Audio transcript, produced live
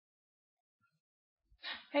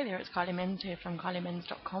Hey there, it's Kylie Menz here from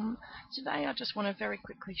kyliemenz.com. Today I just want to very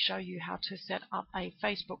quickly show you how to set up a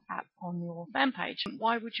Facebook app on your fan page.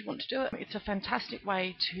 Why would you want to do it? It's a fantastic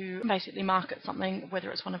way to basically market something, whether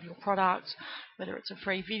it's one of your products, whether it's a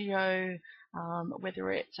free video,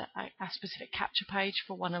 whether it's a specific capture page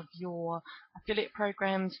for one of your affiliate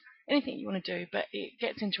programs, anything you want to do, but it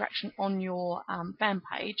gets interaction on your fan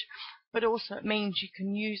page. But also it means you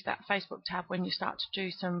can use that Facebook tab when you start to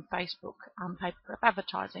do some Facebook pay-per-click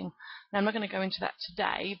advertising. Now I'm not going to go into that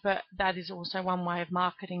today, but that is also one way of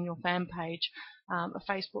marketing your fan page.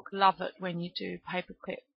 Facebook love it when you do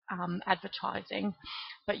pay-per-click advertising,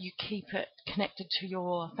 but you keep it connected to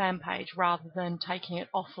your fan page rather than taking it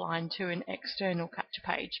offline to an external capture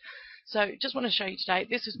page. So just want to show you today,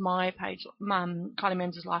 this is my page, Kylie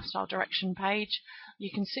Menz's Lifestyle Direction page. You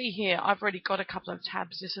can see here I've already got a couple of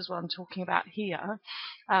tabs. This is what I'm talking about here.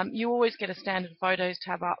 You always get a standard photos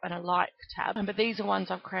tab up and a like tab, but these are ones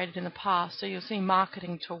I've created in the past. So you'll see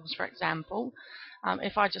marketing tools, for example.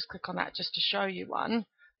 If I just click on that just to show you one,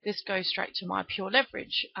 this goes straight to my Pure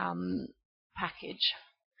Leverage package.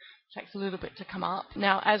 Takes a little bit to come up.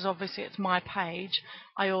 Now, as obviously it's my page,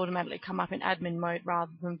 I automatically come up in admin mode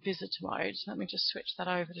rather than visitor mode. So let me just switch that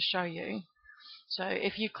over to show you. So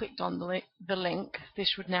if you clicked on the link,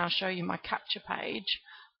 this would now show you my capture page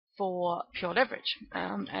for Pure Leverage.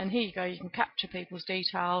 And here you go, you can capture people's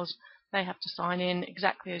details. They have to sign in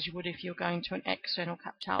exactly as you would if you're going to an external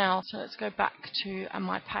capture. Now, so let's go back to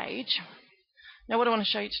my page. Now what I want to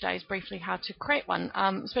show you today is briefly how to create one,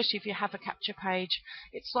 especially if you have a capture page.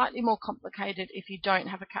 It's slightly more complicated if you don't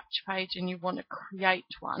have a capture page and you want to create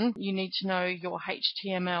one. You need to know your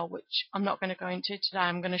HTML, which I'm not going to go into today.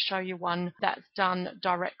 I'm going to show you one that's done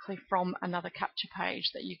directly from another capture page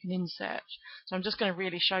that you can insert. So I'm just going to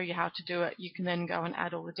really show you how to do it. You can then go and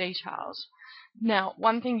add all the details. Now,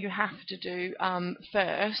 one thing you have to do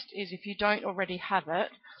first is, if you don't already have it,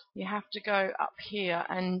 you have to go up here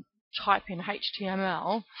and type in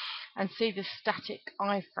HTML and see the static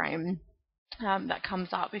iframe that comes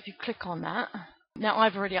up. If you click on that, now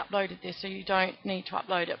I've already uploaded this, so you don't need to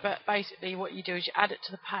upload it, but basically what you do is you add it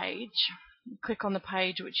to the page, you click on the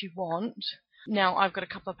page which you want. Now I've got a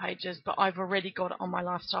couple of pages, but I've already got it on my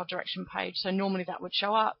Lifestyle Direction page, so normally that would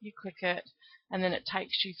show up, you click it, and then it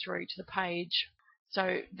takes you through to the page.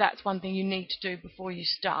 So that's one thing you need to do before you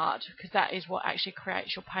start, because that is what actually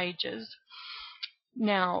creates your pages.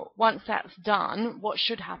 Now, once that's done, what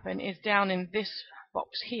should happen is down in this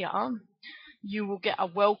box here, you will get a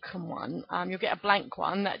welcome one. You'll get a blank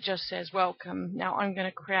one that just says welcome. Now, I'm going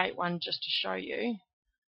to create one just to show you.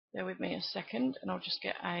 Bear with me a second, and I'll just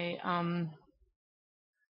get a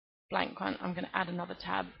blank one. I'm going to add another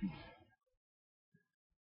tab.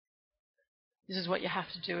 This is what you have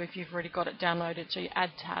to do if you've already got it downloaded. So you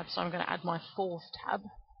add tabs. So I'm going to add my fourth tab.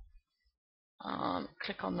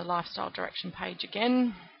 Click on the Lifestyle Direction page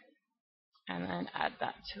again, and then add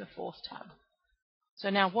that to the fourth tab. So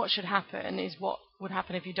now what should happen is what would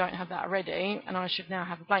happen if you don't have that already, and I should now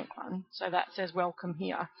have a blank one. So that says welcome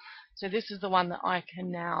here. So this is the one that I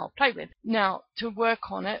can now play with. Now, to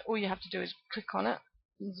work on it, all you have to do is click on it.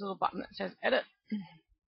 There's a little button that says edit.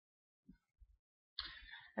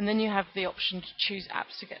 And then you have the option to choose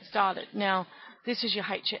apps to get started. Now, this is your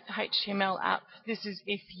HTML app. This is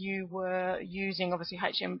if you were using, obviously,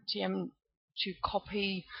 HTML to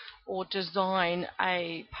copy or design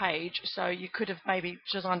a page. So you could have maybe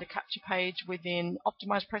designed a capture page within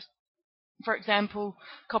OptimizePress, for example,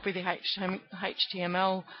 copy the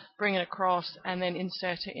HTML, bring it across, and then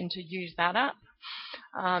insert it into Use That app.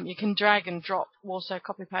 You can drag and drop also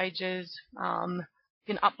copy pages.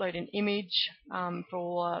 You can upload an image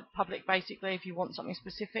for public, basically, if you want something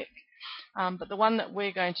specific. But the one that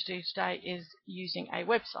we're going to do today is using a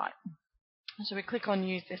website. So we click on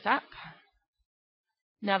Use This App.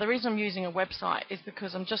 Now, the reason I'm using a website is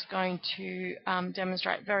because I'm just going to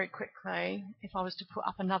demonstrate very quickly if I was to put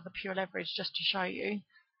up another Pure Leverage just to show you.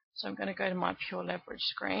 So I'm going to go to my Pure Leverage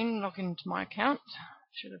screen, log into my account.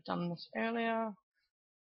 Should have done this earlier.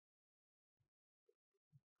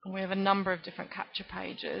 We have a number of different capture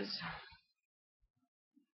pages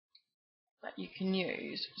that you can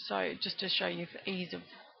use. So just to show you for ease of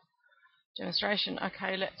demonstration,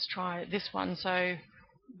 okay, let's try this one. So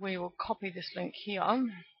we will copy this link here.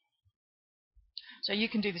 So you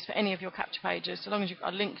can do this for any of your capture pages. So long as you've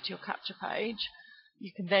got a link to your capture page,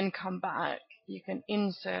 you can then come back, you can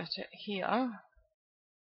insert it here,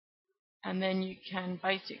 and then you can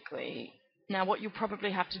basically, now what you'll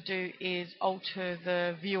probably have to do is alter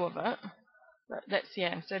the view of it. But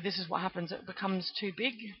so this is what happens, it becomes too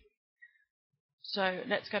big. So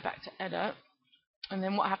let's go back to edit. And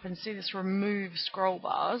then what happens, see this remove scroll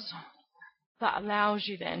bars? That allows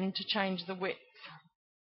you then to change the width.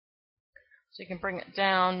 So you can bring it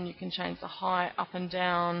down, you can change the height up and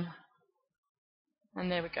down.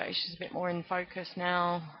 And there we go, she's a bit more in focus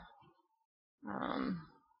now.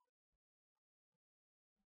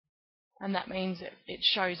 And that means it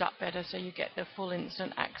shows up better, so you get the full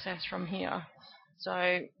instant access from here.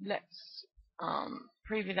 So let's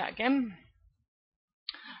preview that again.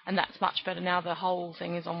 And that's much better now. The whole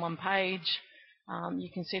thing is on one page. You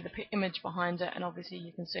can see the image behind it, and obviously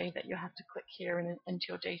you can see that you have to click here into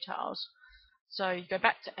your details. So you go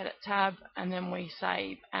back to Edit tab, and then we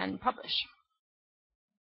save and publish.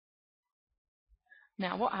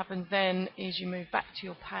 Now what happens then is you move back to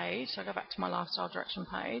your page. So I go back to my lifestyle direction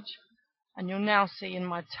page, and you'll now see in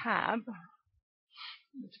my tab,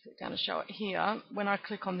 let's click down to show it here, when I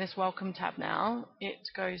click on this welcome tab now, it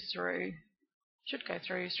goes through, should go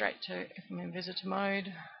through straight to, if I'm in visitor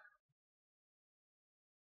mode,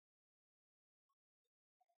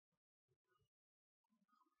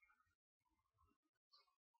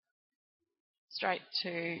 straight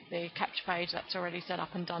to the capture page that's already set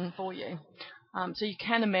up and done for you. So you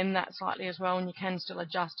can amend that slightly as well, and you can still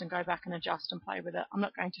adjust and go back and adjust and play with it. I'm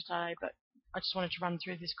not going to today, but I just wanted to run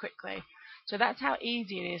through this quickly. So that's how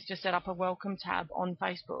easy it is to set up a welcome tab on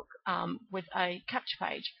Facebook with a capture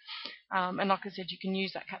page. And like I said, you can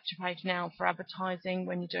use that capture page now for advertising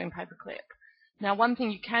when you're doing pay-per-click. Now one thing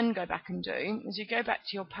you can go back and do is you go back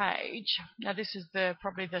to your page. Now this is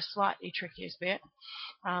probably the slightly trickiest bit.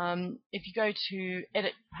 If you go to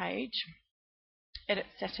Edit Page, Edit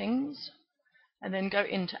Settings, and then go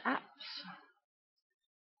into Apps,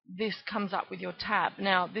 this comes up with your tab.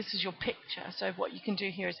 Now this is your picture, so what you can do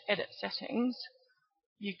here is Edit Settings.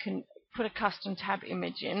 You can put a custom tab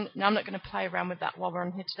image in. Now I'm not going to play around with that while we're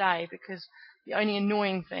on here today, because the only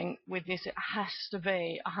annoying thing with this, it has to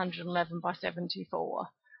be 111 by 74.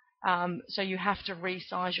 So you have to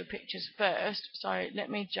resize your pictures first. So let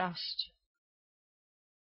me just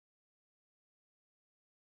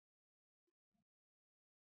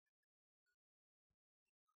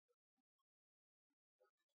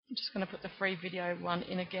I'm just going to put the free video one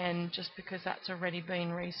in again, just because that's already been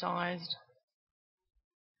resized,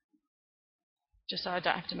 just so I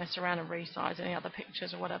don't have to mess around and resize any other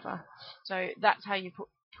pictures or whatever. So that's how you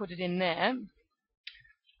put it in there.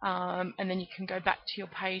 And then you can go back to your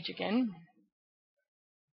page again,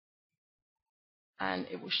 and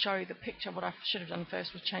it will show the picture. What I should have done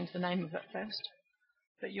first was change the name of it first.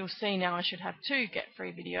 But you'll see now I should have 2 get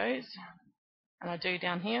free videos, and I do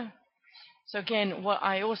down here. So again, what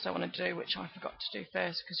I also want to do, which I forgot to do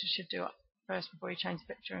first, because you should do it first before you change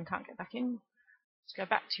the picture and can't get back in, is go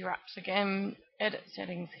back to your apps again, Edit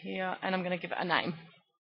Settings here, and I'm going to give it a name.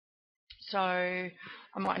 So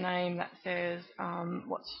I might name that says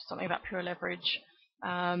what's something about pure leverage,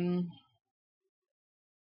 100%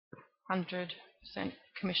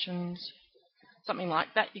 commissions, something like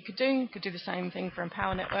that. You could do the same thing for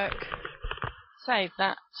Empower Network. Save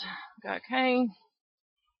that, go OK.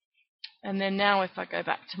 And then now if I go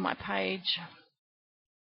back to my page,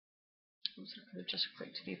 I could have just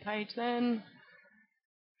clicked to view page then.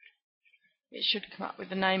 It should come up with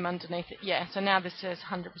the name underneath it. Yeah, so now this says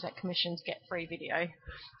 100% commissions, get free video.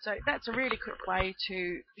 So that's a really quick way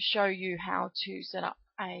to show you how to set up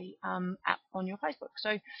a app on your Facebook.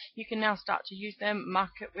 So you can now start to use them,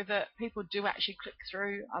 market with it. People do actually click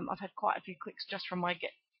through. I've had quite a few clicks just from my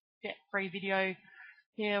get free video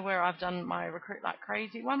here, where I've done my Recruit Like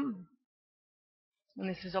Crazy one. And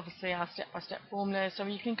this is obviously our step-by-step formula, so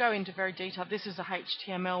you can go into very detailed. This is a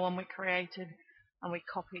HTML one we created, and we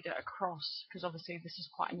copied it across, because obviously this is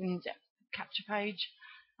quite an in-depth capture page.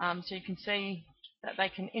 So you can see that they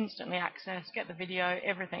can instantly access, get the video,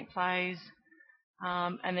 everything plays,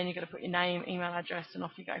 and then you've got to put your name, email address, and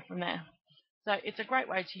off you go from there. So it's a great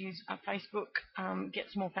way to use Facebook, get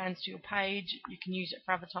some more fans to your page. You can use it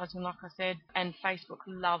for advertising, like I said, and Facebook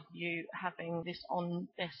love you having this on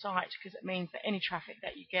their site, because it means that any traffic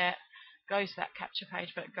that you get goes to that capture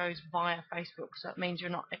page, but it goes via Facebook, so it means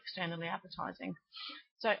you're not externally advertising.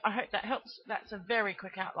 So I hope that helps. That's a very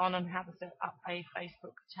quick outline on how to set up a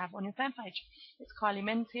Facebook tab on your fan page. It's Kylie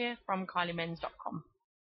Menz here from KylieMenz.com.